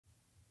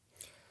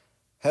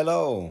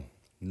Hello,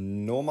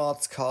 Nomad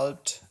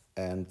Sculpt,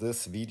 and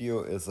this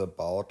video is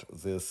about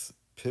this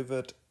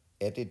pivot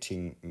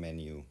editing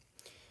menu.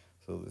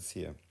 So this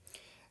here.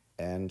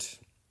 And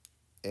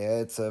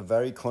it's a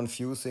very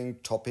confusing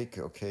topic,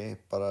 okay,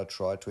 but I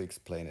try to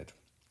explain it.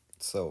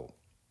 So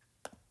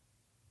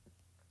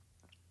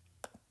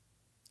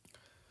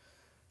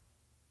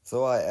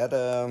I add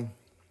a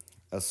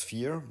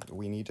sphere.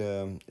 We need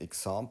an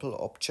example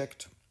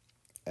object,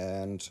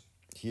 and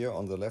here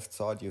on the left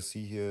side you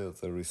see here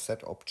the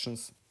reset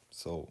options.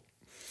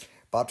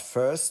 But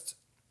first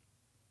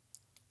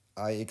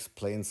I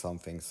explain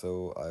something.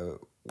 So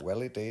I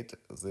validate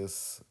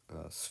this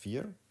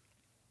sphere,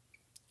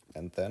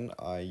 and then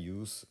I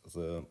use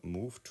the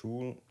move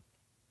tool,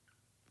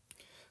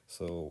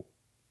 so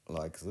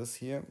like this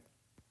here,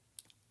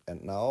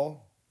 and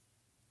now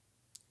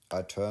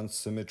I turn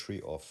symmetry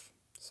off.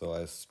 So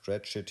I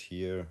stretch it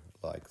here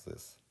like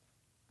this.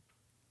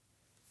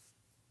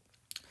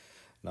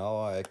 Now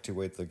I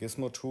activate the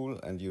gizmo tool,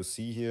 and you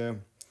see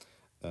here,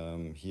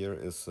 here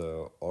is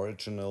the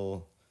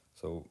original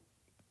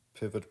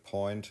pivot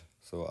point.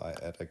 So I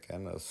add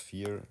again a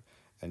sphere,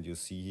 and you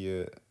see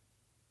here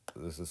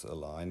this is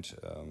aligned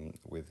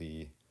with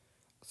the,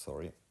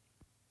 so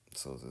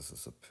this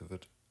is a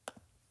pivot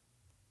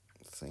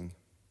thing.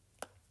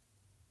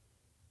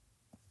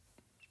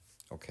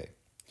 Okay.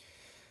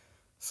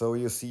 So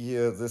you see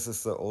here, this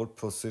is the old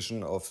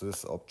position of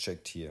this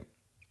object here.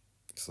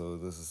 So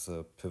this is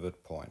a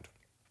pivot point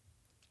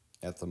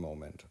at the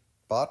moment.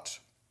 But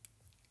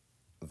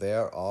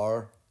there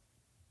are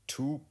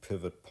two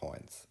pivot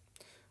points.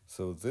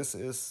 So this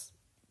is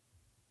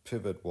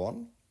pivot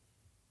 1.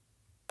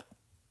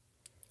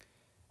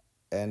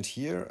 And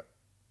here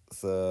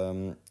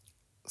the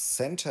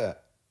center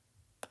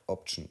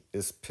option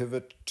is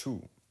pivot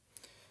 2.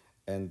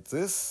 And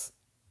this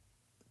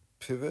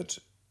pivot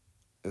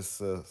is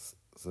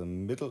the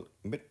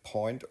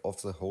midpoint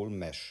of the whole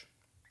mesh.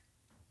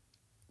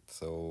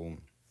 So,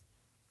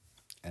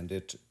 and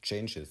it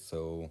changes.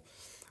 So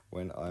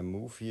when I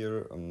move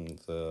here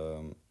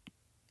the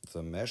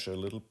mesh a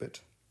little bit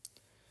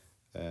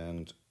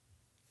and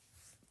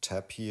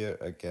tap here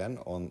again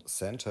on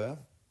center,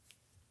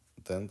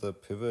 then the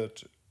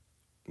pivot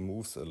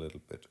moves a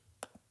little bit.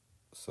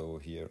 So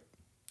here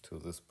to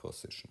this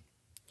position.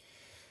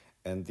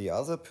 And the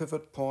other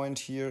pivot point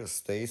here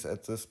stays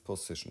at this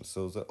position.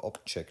 So the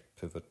object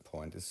pivot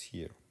point is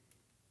here.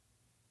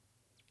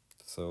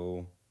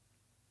 So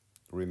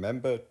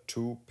remember,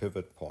 two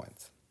pivot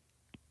points.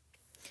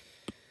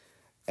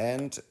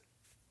 And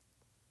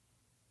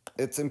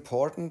it's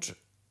important,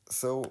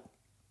 so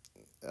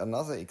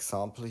another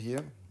example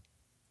here.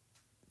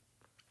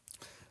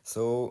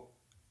 So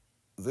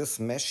this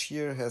mesh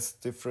here has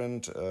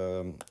different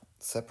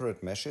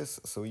separate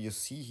meshes. So you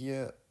see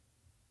here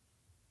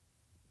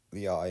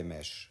the eye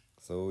mesh.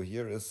 So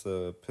here is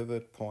the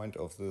pivot point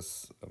of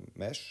this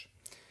mesh,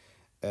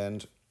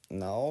 and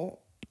now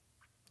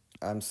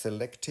I'm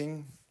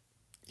selecting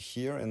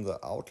here in the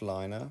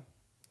outliner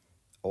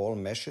all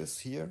meshes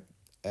here,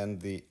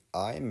 and the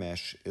eye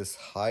mesh is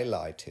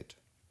highlighted.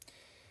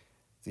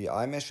 The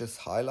eye mesh is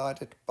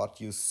highlighted, but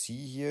you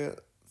see here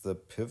the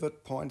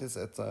pivot point is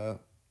at the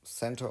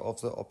center of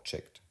the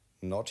object,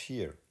 not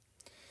here.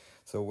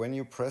 So when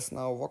you press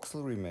now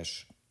voxel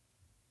remesh,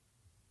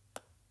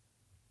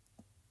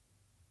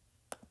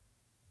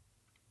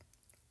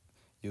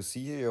 you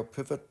see here your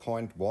pivot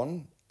point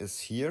 1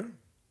 is here,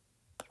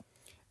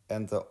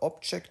 and the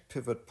object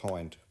pivot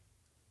point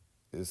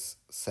is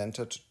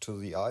centered to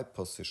the eye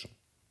position.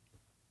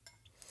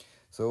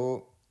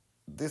 So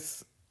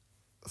these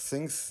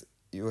things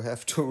you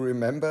have to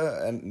remember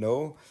and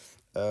know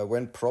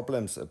when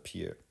problems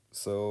appear.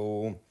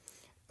 So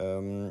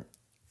I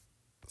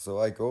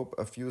go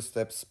a few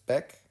steps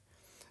back,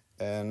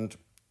 and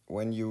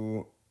when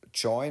you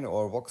join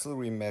or voxel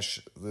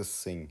remesh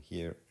this thing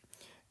here,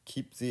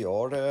 keep the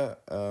order.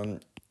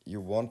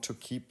 You want to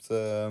keep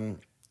the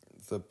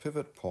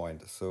pivot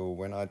point. So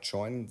when I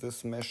join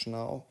this mesh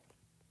now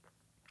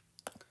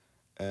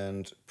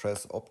and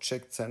press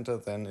object center,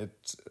 then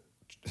it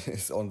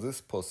is on this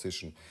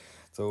position.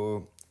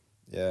 So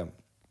yeah,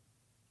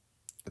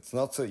 it's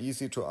not so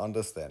easy to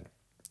understand.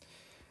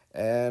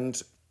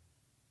 And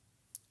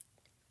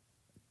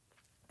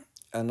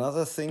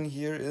another thing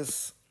here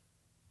is,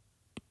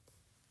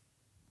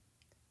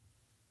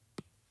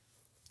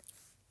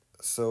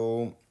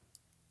 so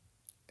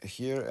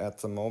here at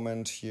the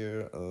moment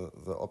here,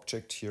 the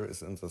object here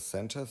is in the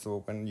center.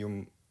 So when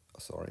you,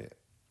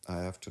 I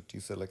have to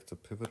deselect the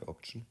pivot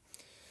option.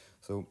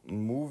 So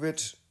move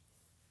it.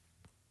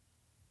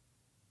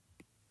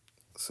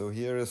 So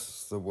here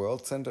is the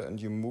world center,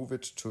 and you move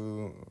it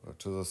to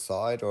the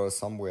side or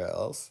somewhere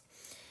else.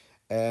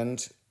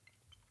 And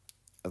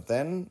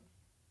then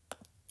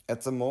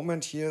at the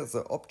moment here,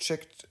 the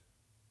object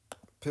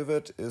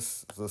pivot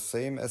is the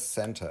same as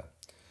center.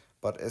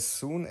 But as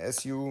soon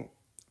as you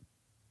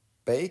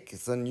bake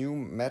the new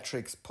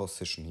matrix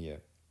position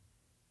here,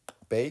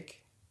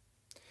 bake,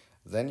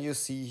 then you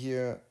see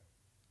here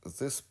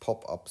this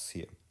pop-ups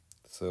here.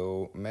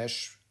 So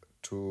mesh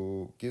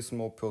to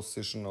gizmo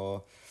position,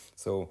 or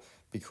so,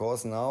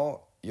 because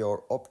now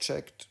your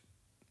object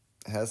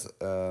has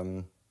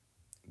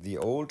the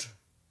old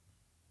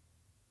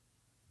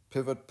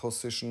pivot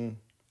position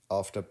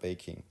after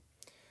baking.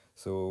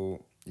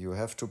 So you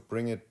have to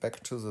bring it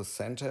back to the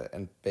center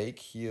and bake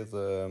here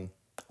the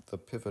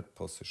pivot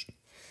position.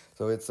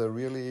 So it's a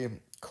really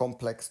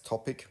complex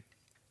topic,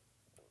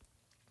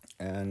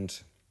 and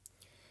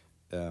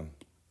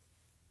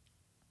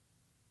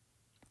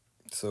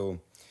so,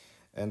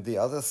 and the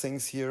other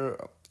things here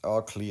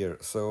are clear.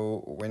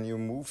 So when you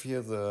move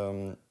here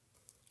the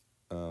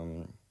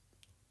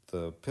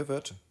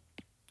pivot,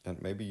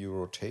 and maybe you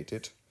rotate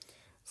it,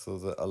 so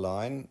the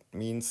align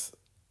means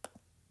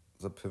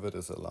the pivot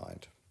is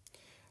aligned.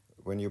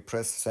 When you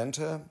press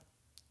center,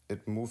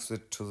 it moves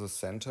it to the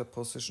center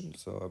position.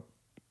 So,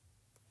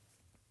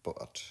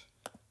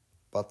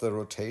 but the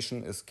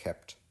rotation is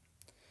kept.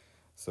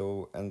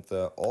 So, and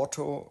the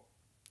auto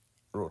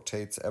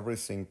rotates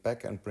everything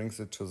back and brings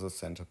it to the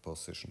center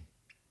position,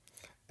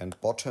 and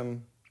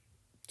bottom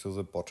to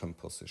the bottom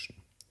position.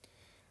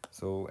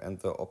 So, and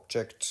the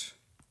object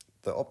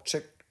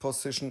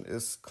position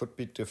could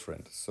be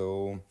different.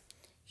 So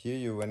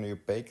here when you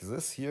bake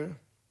this here,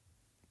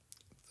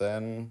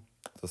 then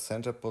the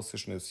center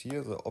position is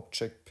here, the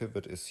object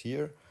pivot is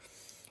here,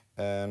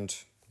 and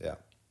yeah,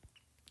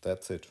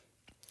 that's it.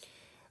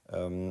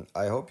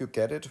 I hope you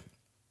get it.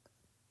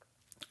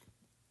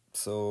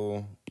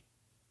 So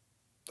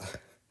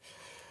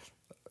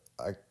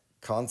I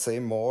can't say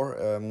more.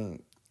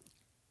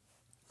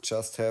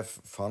 Just have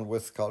fun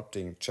with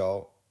sculpting.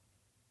 Ciao.